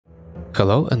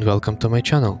Hello and welcome to my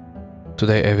channel.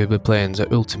 Today I will be playing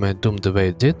the ultimate Doom the way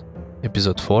it did,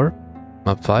 episode 4,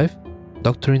 map 5,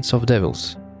 Doctrines of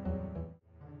Devils.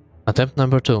 Attempt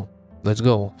number 2. Let's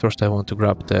go. First I want to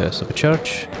grab the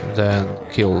supercharge, then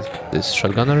kill these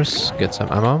shotgunners, get some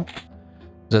ammo.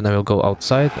 Then I will go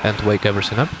outside and wake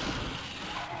everything up,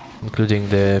 including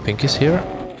the pinkies here.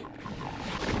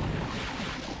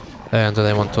 And then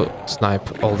I want to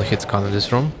snipe all the hits gone in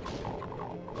this room.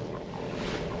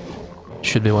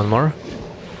 Should be one more.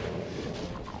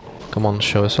 Come on,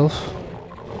 show yourself.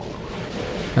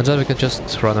 And then we can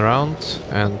just run around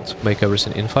and make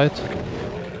everything in fight.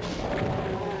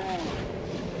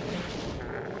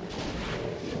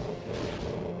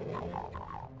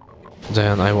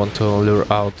 Then I want to lure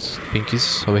out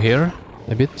pinkies over here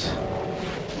a bit.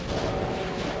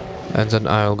 And then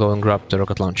I'll go and grab the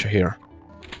rocket launcher here.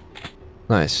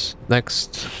 Nice.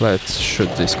 Next, let's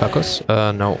shoot these cacos.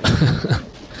 No.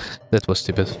 That was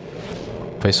stupid.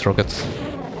 Face rocket.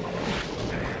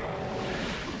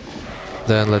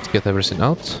 Then let's get everything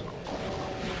out.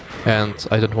 And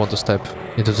I don't want to step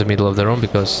into the middle of the room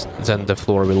because then the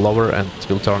floor will lower and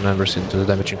will turn everything to the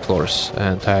damaging floors.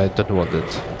 And I don't want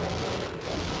it.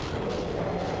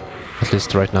 At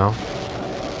least right now.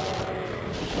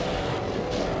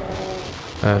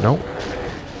 No.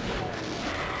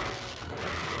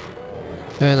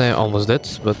 And I almost did,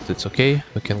 but it's okay.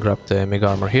 We can grab the mega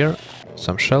armor here,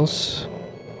 some shells,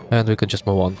 and we can just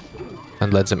move on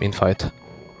and let them infight.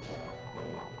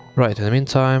 Right, in the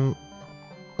meantime,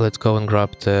 let's go and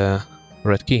grab the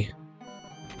red key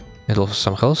and also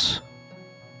some health.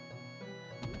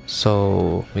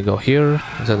 So we go here,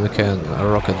 then we can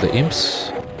rocket the imps,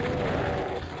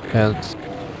 and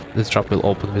this trap will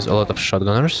open with a lot of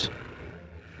shotgunners.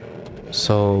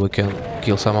 So we can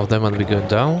kill some of them and we go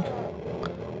down.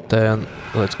 Then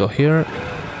let's go here,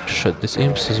 shoot these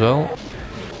imps as well.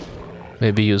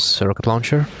 Maybe use a rocket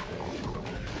launcher.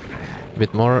 A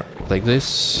bit more, like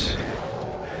this.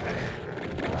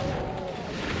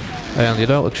 And you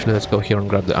know, actually let's go here and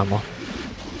grab the ammo.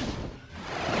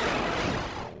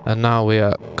 And now we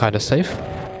are kinda safe.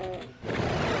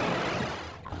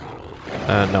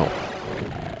 No.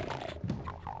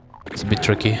 It's a bit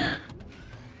tricky.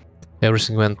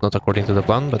 Everything went not according to the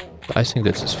plan, but I think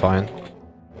this is fine.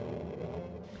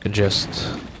 Can just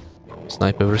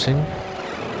snipe everything.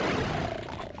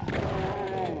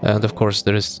 And of course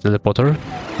there is teleporter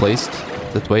placed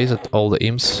that way that all the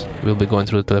imps will be going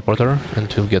through the teleporter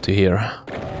and will get to here.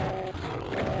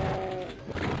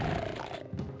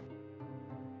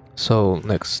 So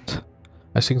next,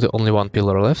 I think the only one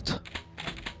pillar left,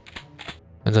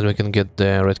 and then we can get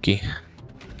the red key.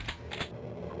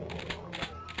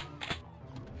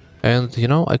 And you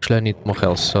know, actually I need more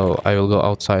health, so I will go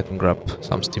outside and grab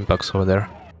some stim packs over there.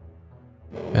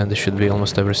 And this should be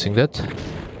almost everything dead.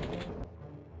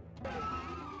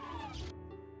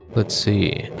 Let's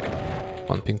see,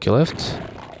 one pinky left.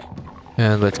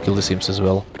 And let's kill the sims as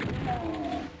well.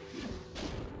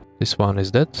 This one is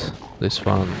dead, this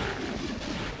one,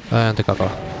 and the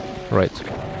caca. Right.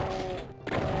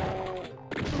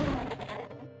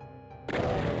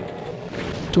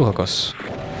 Two cacos.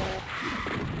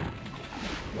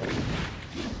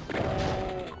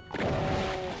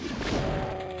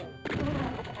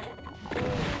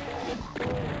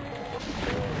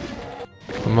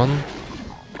 Come on.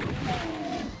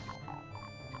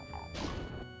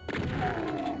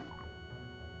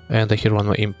 And I hear one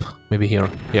more imp. Maybe here.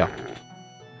 Yeah.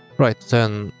 Right,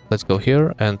 then let's go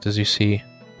here, and as you see,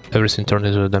 everything turned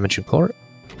into a damaging floor.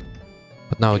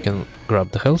 But now we can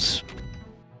grab the health.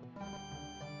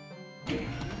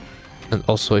 And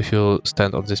also, if you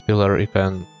stand on this pillar, you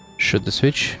can shoot the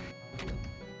switch.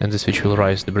 And the switch will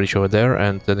rise the bridge over there,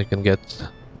 and then you can get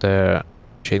the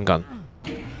chain gun.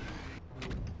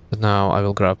 But now I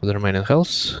will grab the remaining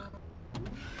health.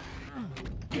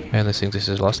 And I think this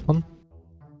is the last one.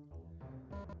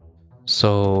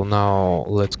 So now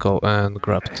let's go and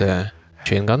grab the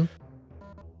chain gun.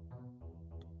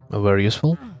 Very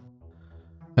useful.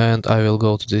 And I will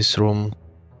go to this room.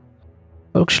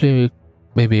 Actually,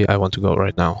 maybe I want to go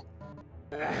right now.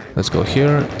 Let's go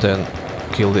here, then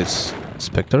kill these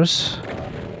specters.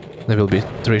 There will be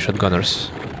 3 shotgunners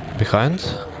behind.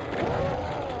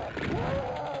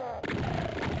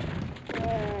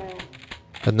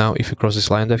 And now if you cross this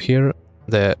line up here,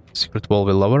 the secret wall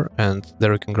will lower, and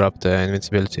there we can grab the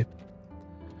invincibility.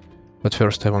 But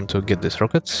first I want to get these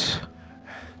rockets.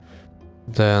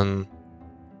 Then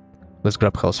let's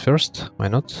grab health first, why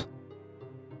not?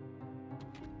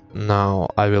 Now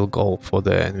I will go for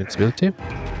the invincibility.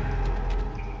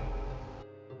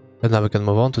 And now we can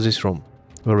move on to this room.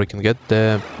 where we can get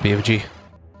the BFG.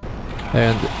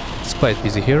 And it's quite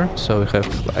easy here, so we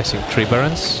have, I think, 3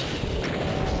 barons.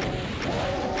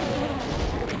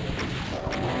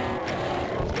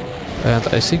 And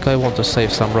I think I want to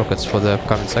save some rockets for the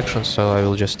upcoming section, so I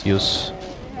will just use...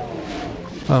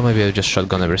 Oh, maybe I'll just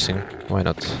shotgun everything. Why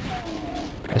not?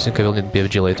 I think I will need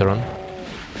BFG later on.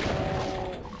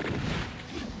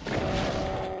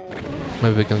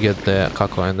 Maybe we can get the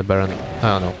Kako and the Baron.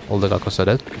 I don't know, all the Kakos are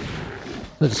dead.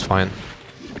 That is fine.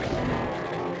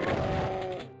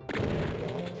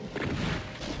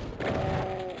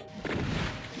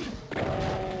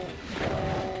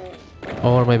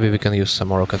 Or maybe we can use some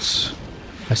more rockets.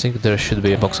 I think there should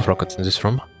be a box of rockets in this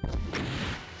room.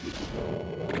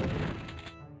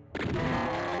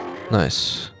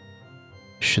 Nice.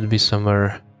 Should be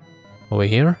somewhere over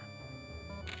here.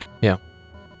 Yeah.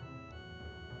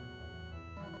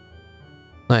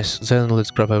 Nice. Then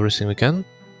let's grab everything we can.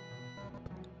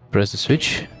 Press the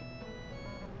switch,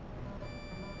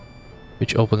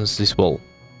 which opens this wall.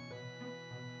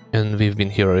 And we've been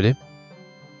here already.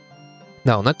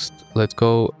 Now next, let's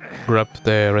go grab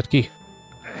the red key.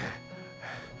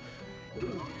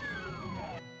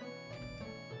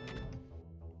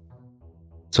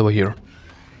 It's over here.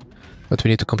 But we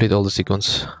need to complete all the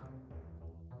sequence.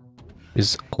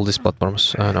 With all these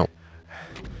platforms. No.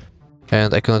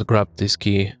 And I cannot grab this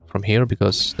key from here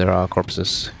because there are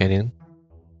corpses hiding.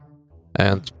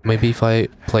 And maybe if I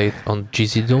play it on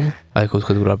GZ Doom, I could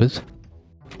grab it.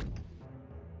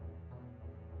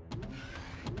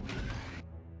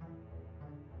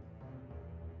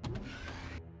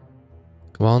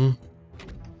 Come on.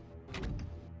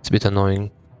 It's a bit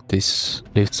annoying. These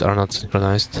lifts are not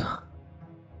synchronized.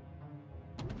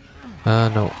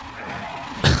 No.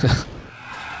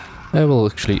 I will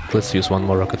actually, let's use one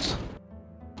more rocket.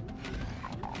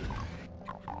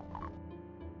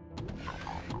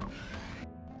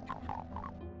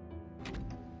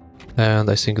 And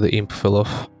I think the imp fell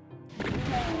off.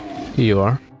 Here you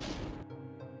are.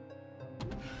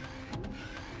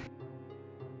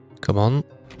 Come on.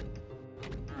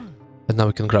 And now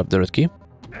we can grab the red key.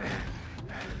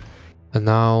 And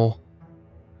now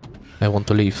I want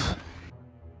to leave.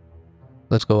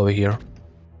 Let's go over here.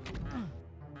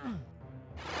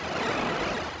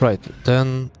 Right,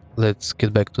 then let's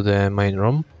get back to the main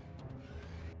room.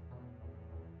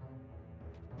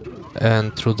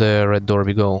 And through the red door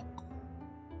we go.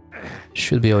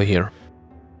 Should be over here.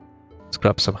 Let's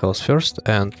grab some health first,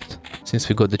 and since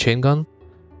we got the chain gun,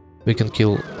 we can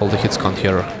kill all the hits count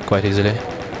here quite easily.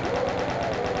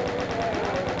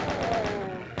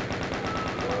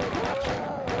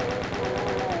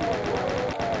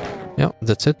 Yeah,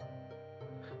 that's it.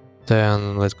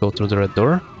 Then let's go through the red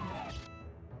door.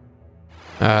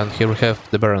 And here we have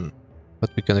the Baron,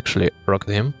 but we can actually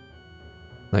rocket him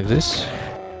like this.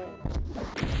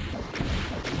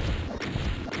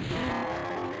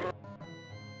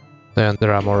 Then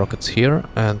there are more rockets here,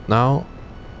 and now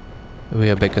we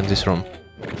are back in this room.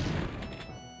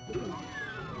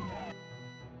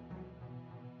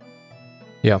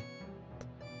 Yeah.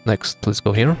 Next, let's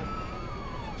go here.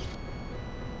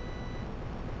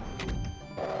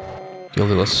 Kill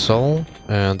the last soul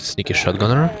and the sneaky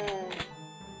shotgunner.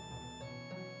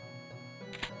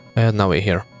 And now we're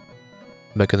here.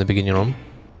 Back in the beginning room.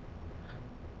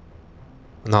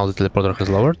 Now the teleporter has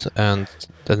lowered, and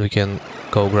then we can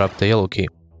go grab the yellow key.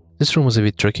 This room is a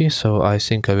bit tricky, so I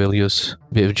think I will use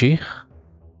BFG.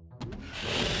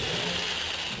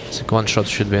 I think one shot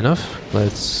should be enough.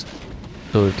 Let's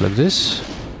do it like this.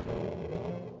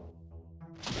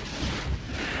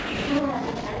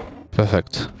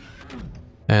 Perfect.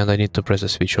 And I need to press the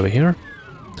switch over here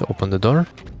to open the door.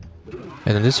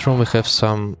 And in this room we have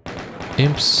some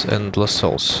imps and lost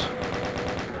souls.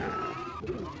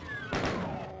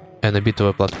 And a bit of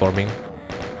a platforming.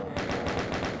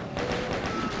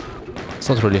 It's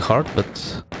not really hard,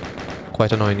 but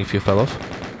quite annoying if you fell off.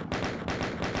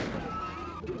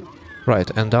 Right,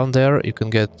 and down there you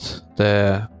can get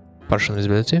the partial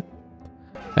invisibility.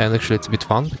 And actually it's a bit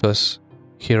fun, because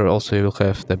here also you will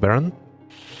have the Baron,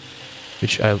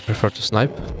 which I'll prefer to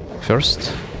snipe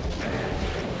first.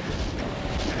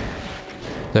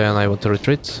 Then I want to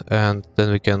retreat, and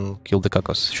then we can kill the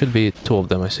Kakos. Should be 2 of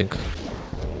them, I think.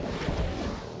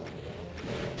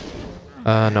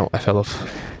 No, I fell off.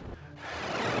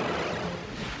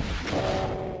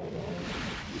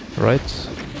 Right.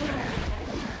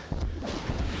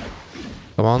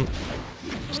 Come on.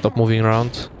 Stop moving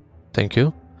around. Thank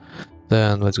you.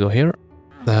 Then let's go here.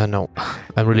 No,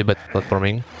 I'm really bad at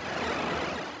platforming.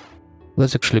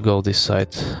 Let's actually go this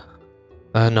side.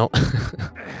 No.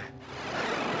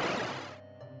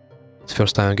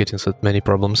 First time I'm getting so many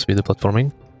problems with the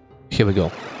platforming. Here we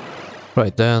go.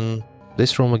 Right, then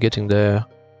this room we're getting the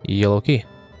yellow key.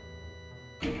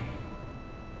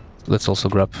 Let's also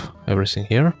grab everything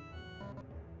here.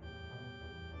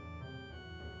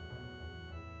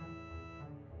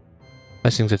 I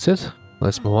think that's it.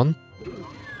 Let's move on.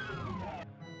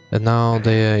 And now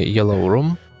the yellow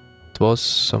room. It was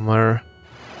somewhere...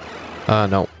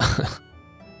 no.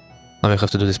 Now we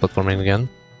have to do this platforming again.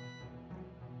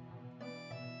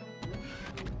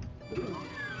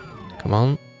 Come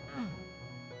on.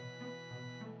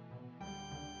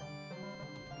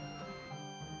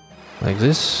 Like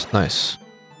this. Nice.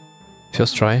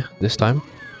 First try this time.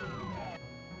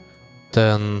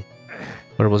 Then...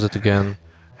 where was it again?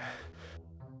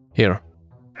 Here.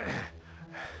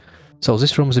 So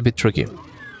this room is a bit tricky.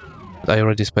 I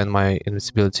already spent my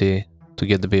invincibility to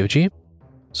get the BFG.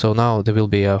 So now there will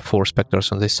be 4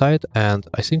 specters on this side and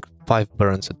I think 5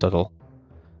 burns in total.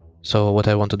 So what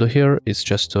I want to do here is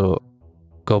just to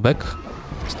go back,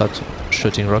 start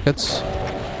shooting rockets,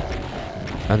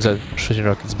 and then shooting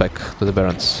rockets back to the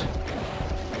barons.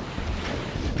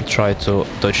 And try to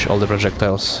dodge all the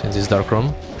projectiles in this dark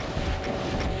room.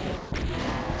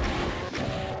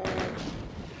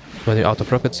 When you're out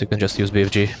of rockets, you can just use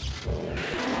BFG.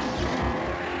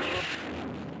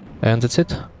 And that's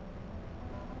it.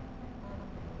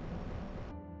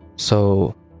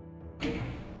 So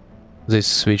this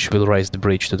switch will raise the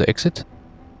bridge to the exit.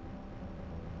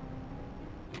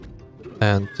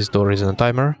 And this door is in a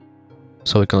timer,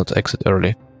 so we cannot exit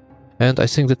early. And I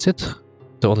think that's it.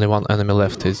 The only one enemy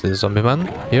left is the zombie man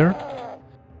here.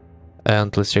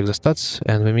 And let's check the stats,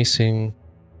 and we're missing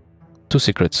 2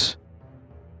 secrets.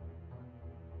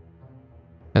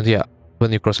 And yeah,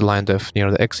 when you cross a line depth near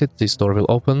the exit, this door will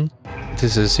open.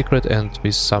 This is a secret, and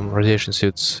with some radiation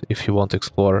suits if you want to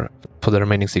explore for the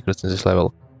remaining secrets in this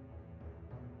level.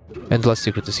 And the last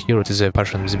secret is here, it is a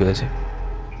partial invisibility.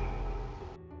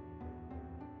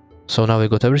 So now we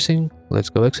got everything, let's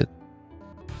go exit.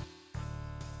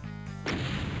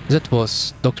 That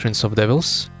was Doctrines of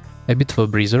Devils, a bit of a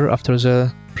breezer after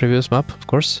the previous map, of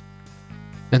course,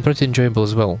 and pretty enjoyable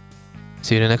as well.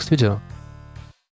 See you in the next video.